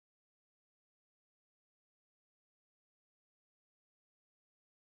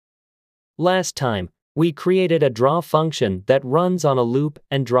Last time, we created a draw function that runs on a loop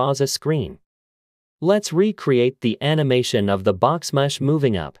and draws a screen. Let's recreate the animation of the box mesh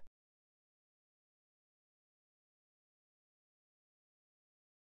moving up.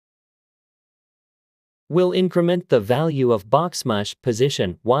 We'll increment the value of box mesh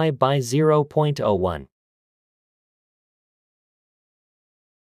position y by 0.01.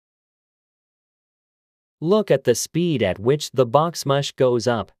 Look at the speed at which the box mesh goes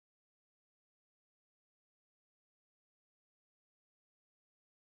up.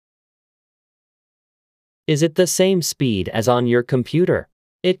 Is it the same speed as on your computer?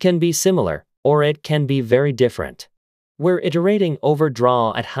 It can be similar, or it can be very different. We're iterating over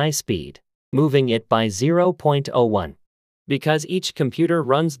draw at high speed, moving it by 0.01. Because each computer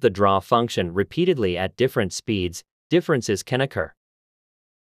runs the draw function repeatedly at different speeds, differences can occur.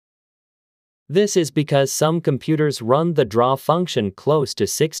 This is because some computers run the draw function close to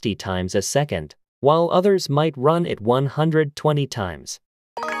 60 times a second, while others might run it 120 times.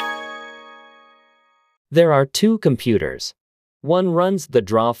 There are two computers. One runs the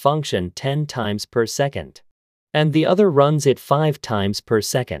draw function 10 times per second, and the other runs it 5 times per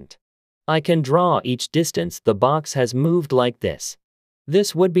second. I can draw each distance the box has moved like this.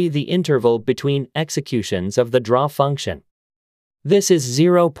 This would be the interval between executions of the draw function. This is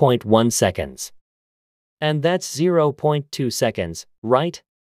 0.1 seconds. And that's 0.2 seconds, right?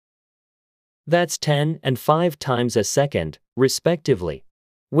 That's 10 and 5 times a second, respectively.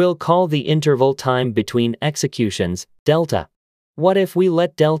 We'll call the interval time between executions delta. What if we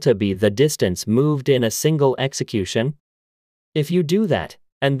let delta be the distance moved in a single execution? If you do that,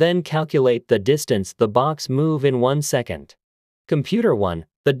 and then calculate the distance the box move in 1 second. Computer 1,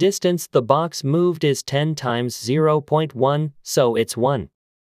 the distance the box moved is 10 times 0.1, so it's 1.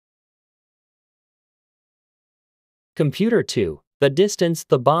 Computer 2, the distance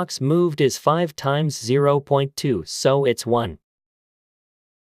the box moved is 5 times 0.2, so it's 1.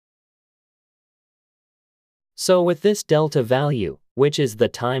 So with this delta value, which is the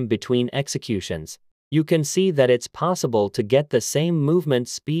time between executions, you can see that it's possible to get the same movement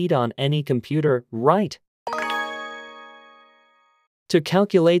speed on any computer, right? To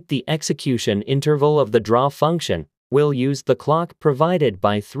calculate the execution interval of the draw function, we'll use the clock provided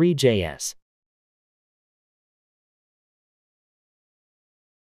by Three.js.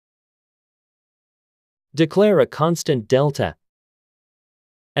 Declare a constant delta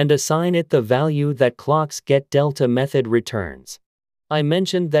and assign it the value that clock's getDelta method returns. I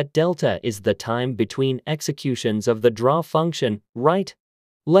mentioned that delta is the time between executions of the draw function, right?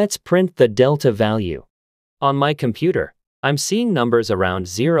 Let's print the delta value. On my computer, I'm seeing numbers around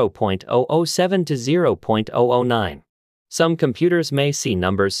 0.007 to 0.009. Some computers may see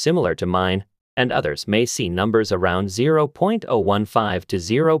numbers similar to mine, and others may see numbers around 0.015 to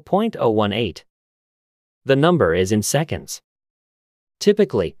 0.018. The number is in seconds.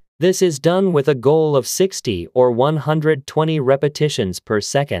 Typically, this is done with a goal of 60 or 120 repetitions per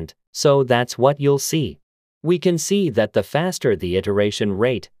second, so that's what you'll see. We can see that the faster the iteration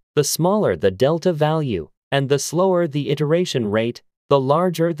rate, the smaller the delta value, and the slower the iteration rate, the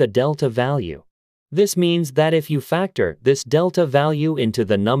larger the delta value. This means that if you factor this delta value into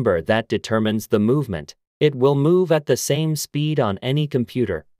the number that determines the movement, it will move at the same speed on any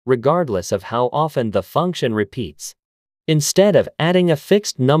computer, regardless of how often the function repeats. Instead of adding a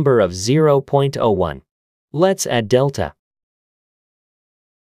fixed number of 0.01, let's add delta.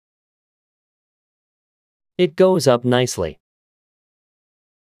 It goes up nicely.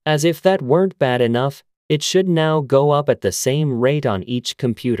 As if that weren't bad enough, it should now go up at the same rate on each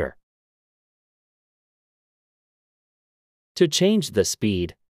computer. To change the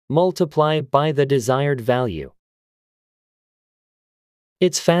speed, multiply by the desired value.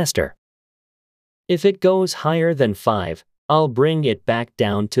 It's faster. If it goes higher than 5, I'll bring it back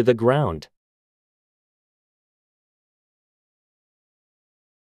down to the ground.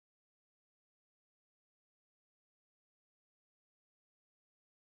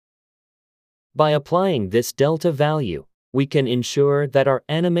 By applying this delta value, we can ensure that our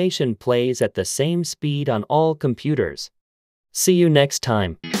animation plays at the same speed on all computers. See you next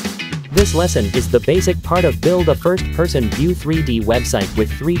time. This lesson is the basic part of build a first-person view 3D website with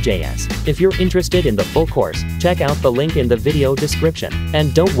Three.js. If you're interested in the full course, check out the link in the video description.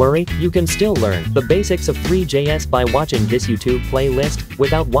 And don't worry, you can still learn the basics of Three.js by watching this YouTube playlist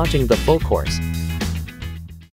without watching the full course.